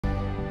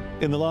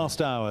In the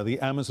last hour, the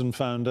Amazon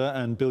founder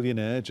and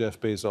billionaire Jeff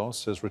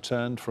Bezos has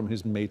returned from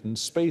his maiden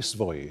space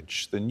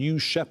voyage. The new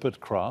Shepard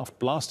craft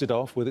blasted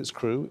off with its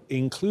crew,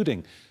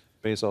 including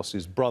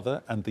Bezos'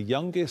 brother and the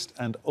youngest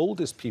and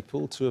oldest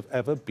people to have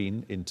ever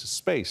been into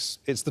space.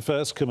 It's the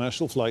first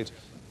commercial flight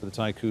for the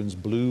tycoon's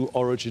Blue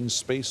Origin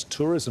space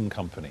tourism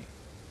company.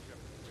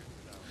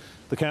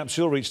 The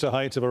capsule reached a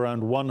height of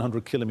around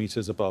 100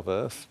 kilometers above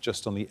Earth,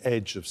 just on the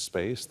edge of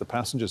space. The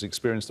passengers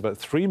experienced about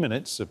 3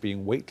 minutes of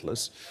being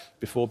weightless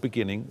before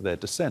beginning their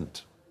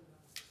descent.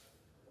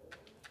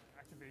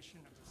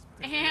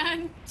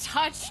 And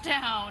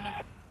touchdown.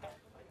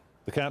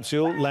 The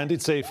capsule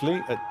landed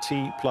safely at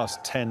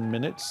T+10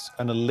 minutes.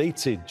 An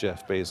elated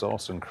Jeff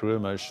Bezos and crew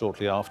emerged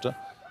shortly after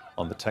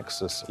on the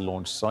Texas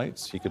launch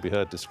site. He could be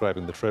heard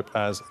describing the trip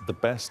as the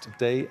best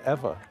day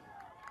ever.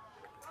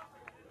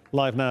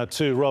 Live now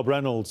to Rob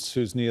Reynolds,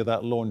 who's near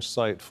that launch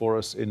site for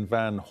us in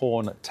Van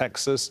Horn,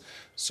 Texas.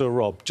 So,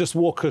 Rob, just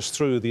walk us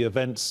through the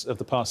events of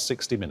the past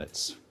 60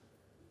 minutes.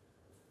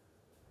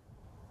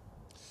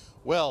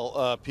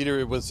 Well, Peter,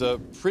 it was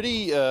a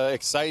pretty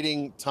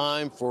exciting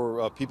time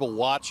for people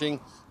watching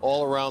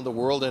all around the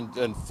world,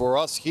 and for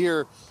us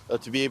here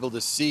to be able to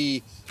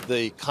see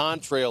the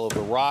contrail of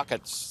the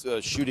rockets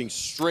shooting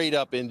straight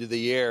up into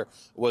the air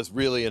was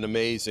really an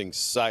amazing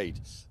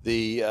sight.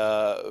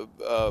 The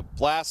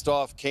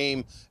blast-off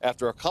came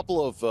after a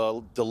couple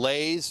of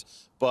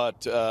delays,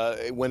 but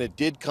when it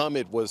did come,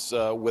 it was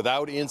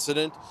without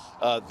incident.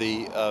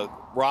 The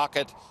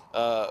rocket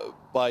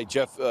by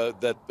Jeff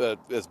that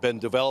has been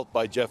developed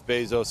by Jeff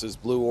Bezos'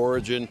 Blue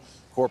Origin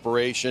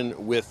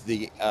Corporation with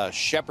the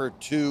Shepard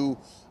 2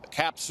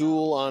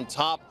 capsule on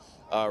top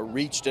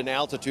reached an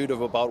altitude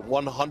of about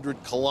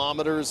 100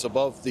 kilometers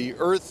above the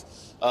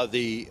Earth.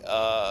 The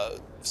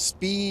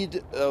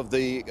speed of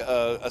the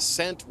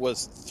ascent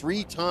was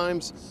 3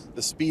 times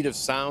the speed of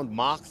sound,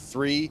 Mach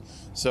 3.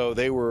 So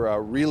they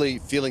were really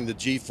feeling the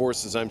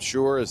G-forces, I'm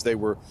sure, as they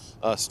were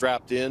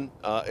strapped in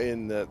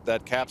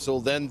that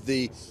capsule. Then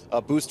the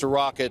booster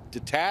rocket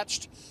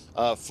detached,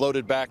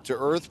 floated back to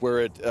Earth,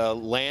 where it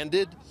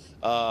landed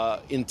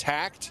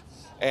intact.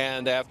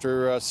 And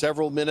after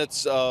several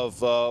minutes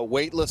of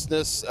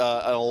weightlessness and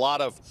a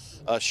lot of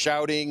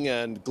shouting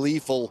and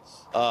gleeful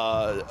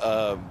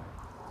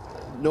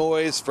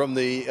noise from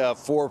the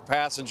 4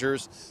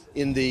 passengers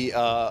in the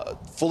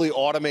fully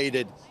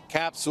automated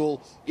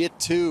capsule, it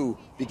too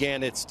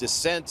began its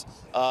descent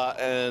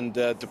and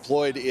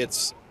deployed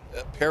its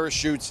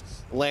parachutes,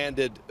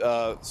 landed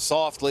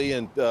softly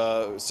and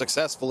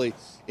successfully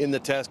in the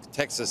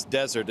Texas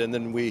desert. And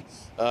then we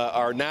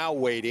are now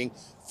waiting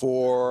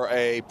for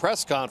a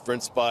press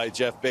conference by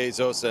Jeff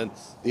Bezos and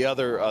the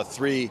other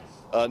 3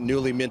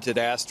 newly minted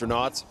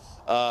astronauts,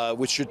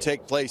 which should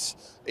take place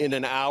in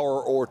an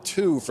hour or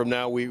 2 from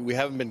now. We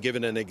haven't been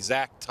given an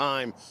exact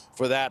time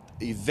for that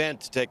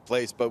event to take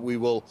place, but we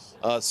will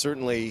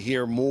certainly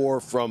hear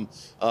more from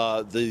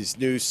these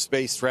new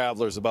space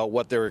travelers about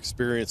what their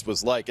experience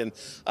was like. And,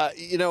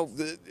 you know,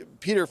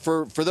 Peter,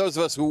 for those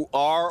of us who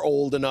are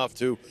old enough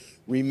to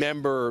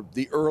remember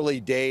the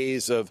early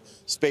days of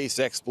space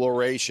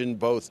exploration,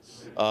 both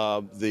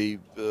the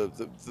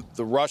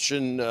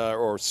Russian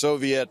or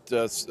Soviet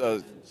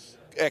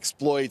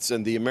exploits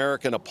and the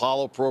American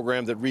Apollo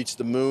program that reached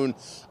the moon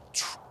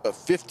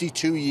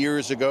 52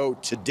 years ago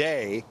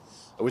today,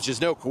 which is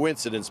no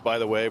coincidence, by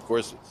the way. Of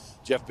course,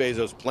 Jeff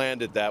Bezos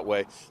planned it that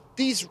way.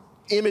 These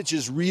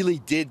images really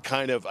did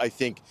kind of, I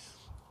think,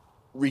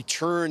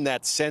 return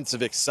that sense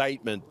of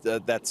excitement,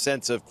 that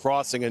sense of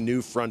crossing a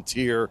new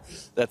frontier,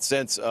 that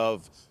sense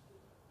of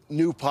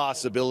new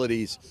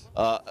possibilities,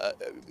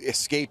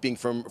 escaping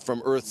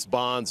from Earth's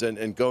bonds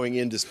and going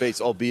into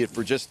space, albeit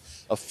for just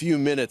a few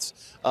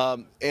minutes.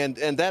 And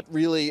that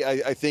really,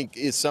 I think,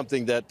 is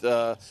something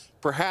that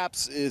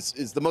perhaps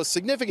is the most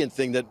significant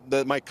thing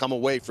that might come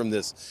away from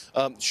this.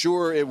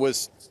 Sure, it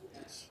was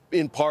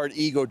in part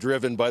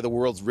ego-driven by the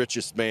world's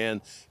richest man.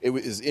 It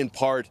was in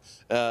part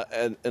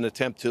an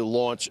attempt to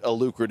launch a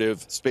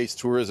lucrative space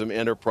tourism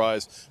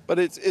enterprise. But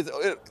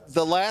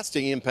the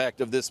lasting impact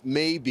of this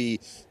may be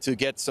to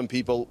get some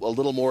people a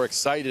little more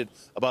excited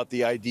about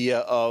the idea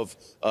of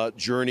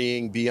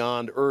journeying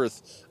beyond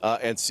Earth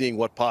and seeing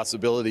what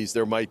possibilities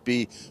there might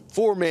be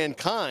for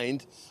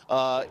mankind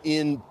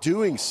in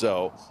doing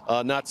so,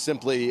 not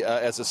simply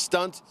as a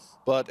stunt,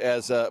 but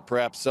as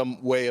perhaps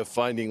some way of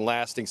finding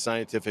lasting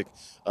scientific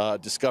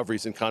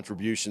discoveries and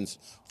contributions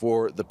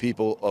for the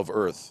people of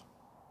Earth.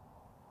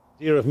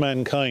 Dear of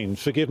mankind,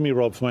 forgive me,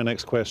 Rob, for my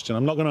next question.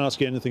 I'm not going to ask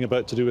you anything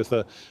about to do with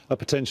a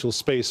potential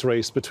space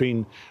race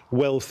between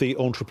wealthy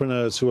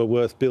entrepreneurs who are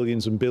worth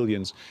billions and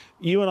billions.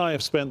 You and I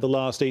have spent the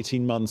last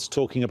 18 months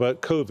talking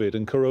about COVID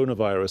and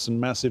coronavirus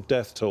and massive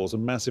death tolls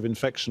and massive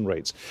infection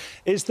rates.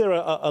 Is there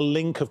a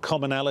link of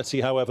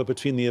commonality, however,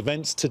 between the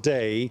events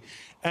today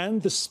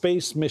and the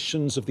space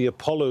missions of the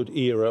Apollo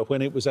era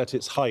when it was at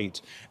its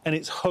height and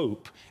its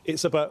hope?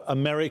 It's about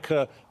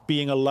America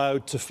being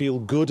allowed to feel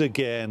good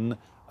again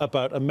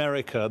about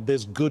America.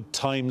 There's good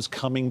times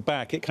coming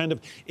back. It kind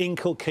of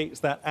inculcates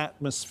that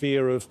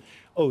atmosphere of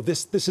oh,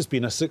 this has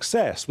been a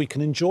success, we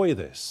can enjoy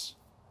this?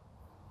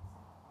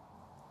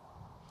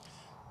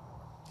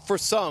 For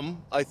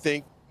some, I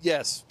think,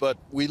 yes, but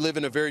we live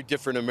in a very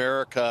different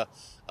America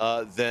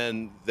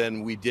than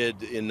we did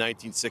in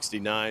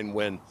 1969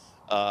 when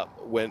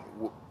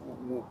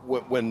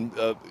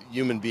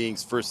human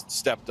beings first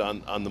stepped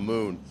on the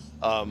moon.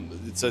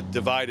 It's a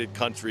divided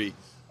country.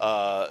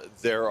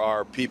 There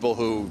are people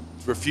who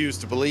refuse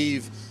to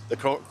believe the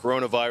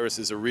coronavirus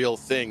is a real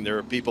thing. There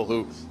are people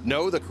who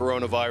know the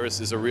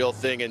coronavirus is a real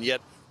thing and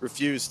yet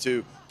refuse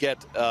to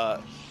get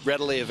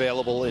readily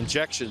available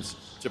injections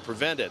to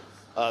prevent it.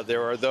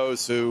 There are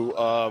those who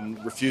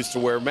refuse to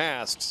wear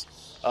masks.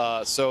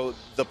 So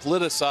the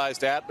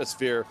politicized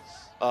atmosphere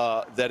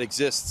that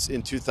exists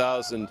in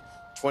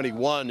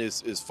 2021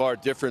 is far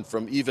different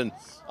from even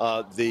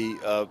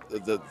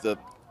the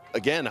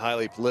again,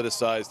 highly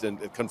politicized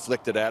and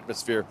conflicted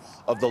atmosphere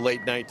of the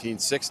late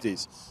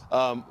 1960s.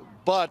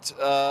 But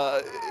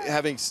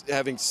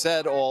having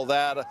said all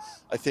that,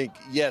 I think,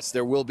 yes,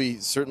 there will be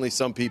certainly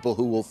some people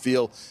who will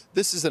feel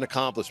this is an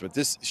accomplishment.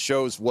 This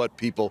shows what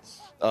people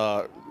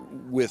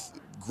with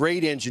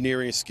great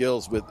engineering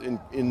skills, with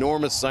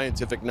enormous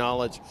scientific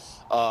knowledge,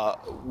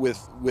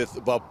 with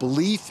about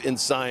belief in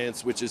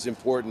science, which is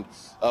important,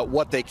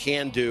 what they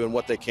can do and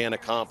what they can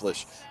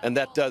accomplish. And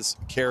that does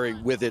carry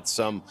with it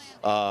some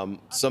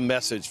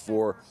message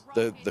for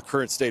the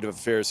current state of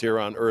affairs here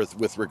on Earth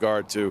with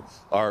regard to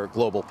our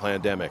global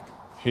pandemic.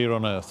 Here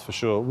on Earth, for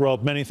sure.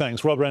 Rob, many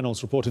thanks. Rob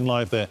Reynolds reporting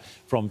live there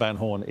from Van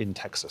Horn in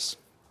Texas.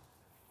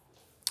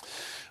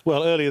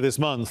 Well, earlier this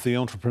month, the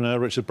entrepreneur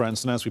Richard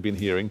Branson, as we've been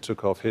hearing,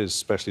 took off his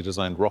specially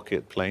designed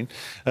rocket plane.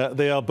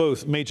 They are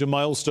both major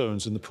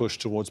milestones in the push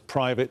towards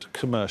private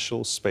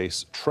commercial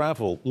space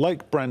travel.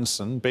 Like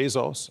Branson,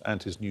 Bezos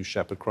and his new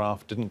Shepard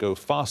craft didn't go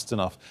fast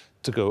enough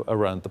to go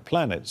around the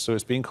planet, so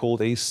it's being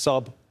called a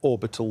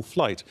suborbital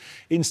flight.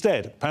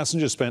 Instead,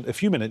 passengers spent a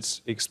few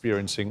minutes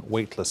experiencing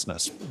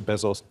weightlessness.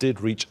 Bezos did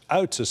reach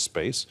outer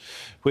space,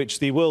 which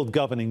the world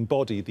governing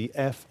body, the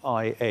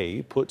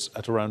FIA, puts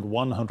at around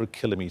 100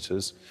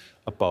 kilometers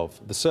above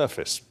the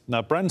surface.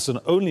 Now, Branson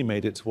only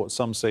made it to what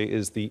some say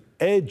is the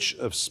edge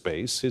of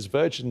space, his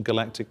Virgin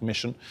Galactic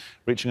mission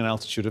reaching an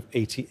altitude of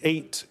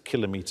 88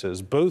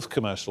 kilometers. Both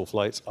commercial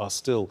flights are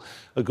still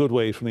a good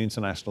way from the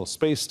International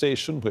Space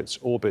Station, which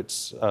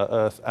orbits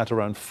Earth at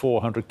around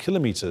 400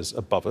 kilometers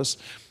above us.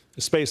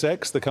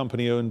 SpaceX, the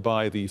company owned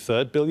by the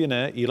third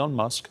billionaire Elon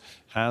Musk,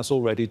 has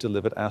already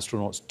delivered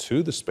astronauts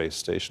to the space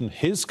station.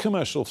 His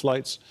commercial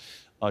flights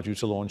are due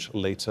to launch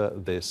later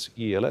this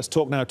year. Let's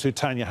talk now to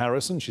Tanya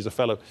Harrison. She's a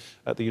fellow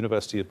at the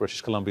University of British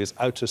Columbia's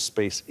Outer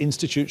Space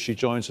Institute. She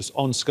joins us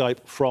on Skype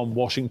from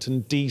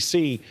Washington,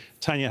 D.C.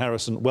 Tanya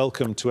Harrison,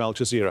 welcome to Al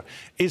Jazeera.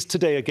 Is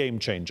today a game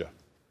changer?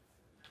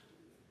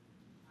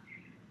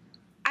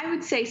 I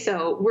would say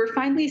so. We're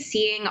finally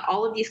seeing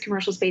all of these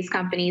commercial space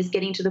companies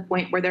getting to the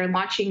point where they're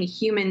launching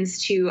humans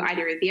to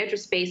either the edge of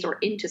space or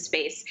into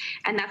space.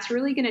 And that's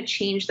really going to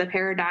change the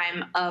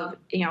paradigm of,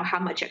 how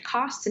much it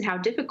costs and how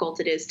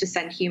difficult it is to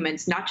send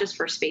humans, not just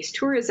for space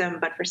tourism,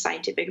 but for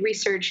scientific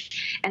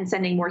research and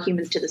sending more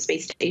humans to the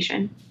space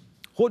station.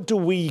 What do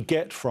we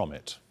get from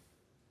it?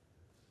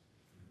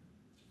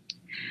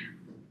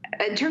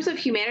 In terms of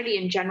humanity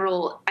in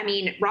general,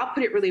 Rob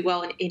put it really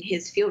well in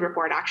his field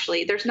report,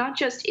 actually. There's not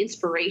just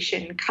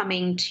inspiration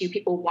coming to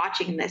people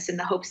watching this in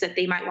the hopes that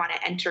they might want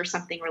to enter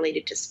something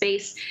related to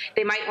space.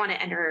 They might want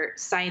to enter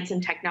science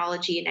and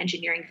technology and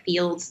engineering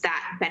fields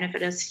that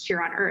benefit us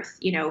here on Earth,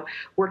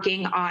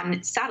 working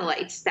on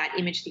satellites that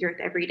image the Earth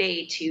every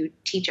day to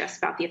teach us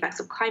about the effects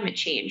of climate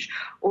change,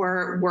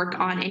 or work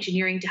on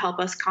engineering to help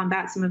us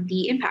combat some of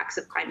the impacts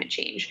of climate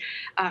change.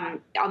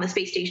 On the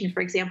space station,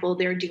 for example,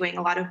 they're doing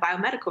a lot of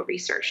biomedical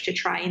research to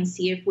try and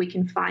see if we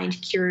can find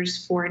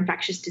cures for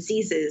infectious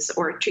diseases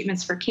or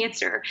treatments for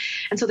cancer.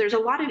 And so there's a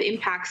lot of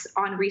impacts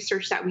on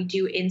research that we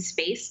do in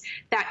space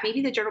that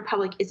maybe the general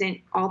public isn't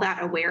all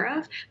that aware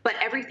of, but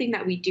everything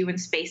that we do in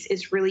space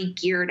is really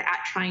geared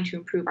at trying to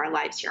improve our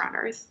lives here on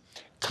Earth.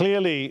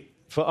 Clearly,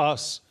 for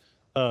us,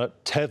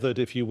 tethered,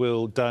 if you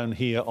will, down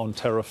here on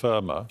terra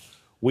firma,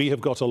 we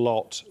have got a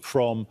lot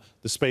from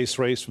the space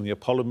race, from the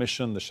Apollo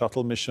mission, the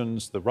shuttle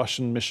missions, the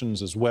Russian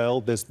missions as well.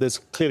 There's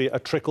clearly a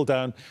trickle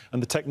down,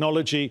 and the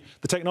technology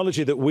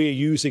that we're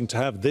using to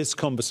have this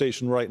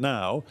conversation right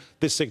now,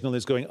 this signal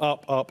is going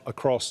up, up,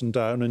 across and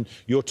down, and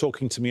you're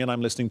talking to me and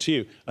I'm listening to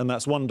you, and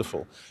that's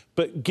wonderful.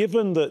 But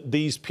given that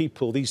these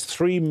people, these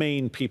three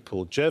main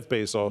people, Jeff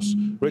Bezos,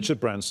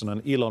 Richard Branson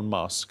and Elon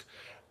Musk,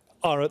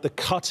 are at the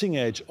cutting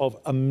edge of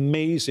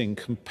amazing,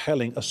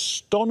 compelling,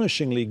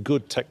 astonishingly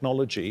good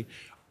technology,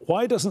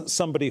 why doesn't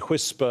somebody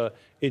whisper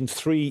in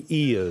 3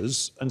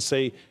 ears and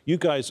say, you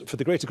guys, for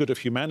the greater good of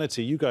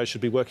humanity, you guys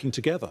should be working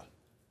together?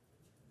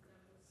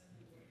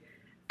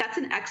 That's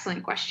That's an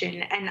excellent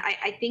question. And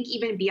I think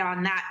even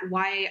beyond that,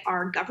 why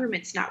are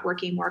governments not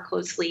working more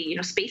closely,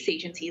 space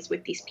agencies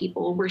with these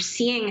people? We're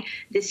seeing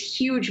this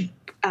huge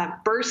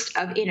burst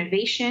of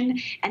innovation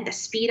and the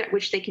speed at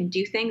which they can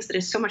do things that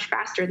is so much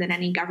faster than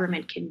any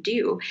government can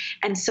do.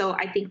 And so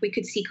I think we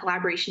could see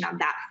collaboration on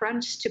that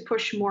front to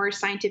push more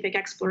scientific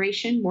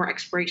exploration, more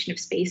exploration of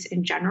space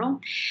in general.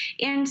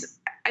 And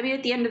I mean,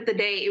 at the end of the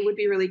day, it would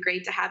be really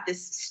great to have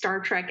this Star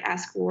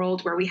Trek-esque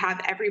world where we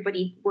have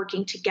everybody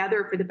working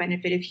together for the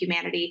benefit of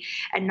humanity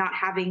and not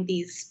having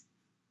these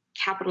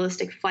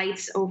capitalistic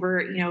fights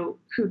over,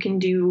 who can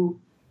do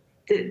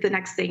the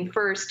next thing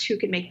first, who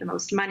can make the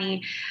most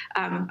money.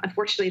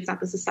 Unfortunately, it's not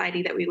the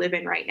society that we live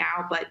in right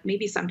now, but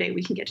maybe someday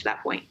we can get to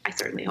that point. I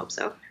certainly hope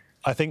so.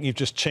 I think you've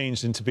just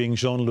changed into being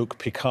Jean-Luc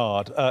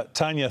Picard.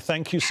 Tanya,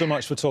 thank you so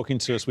much for talking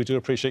to us. We do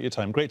appreciate your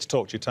time. Great to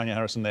talk to you. Tanya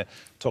Harrison there,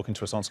 talking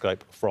to us on Skype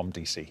from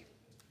DC.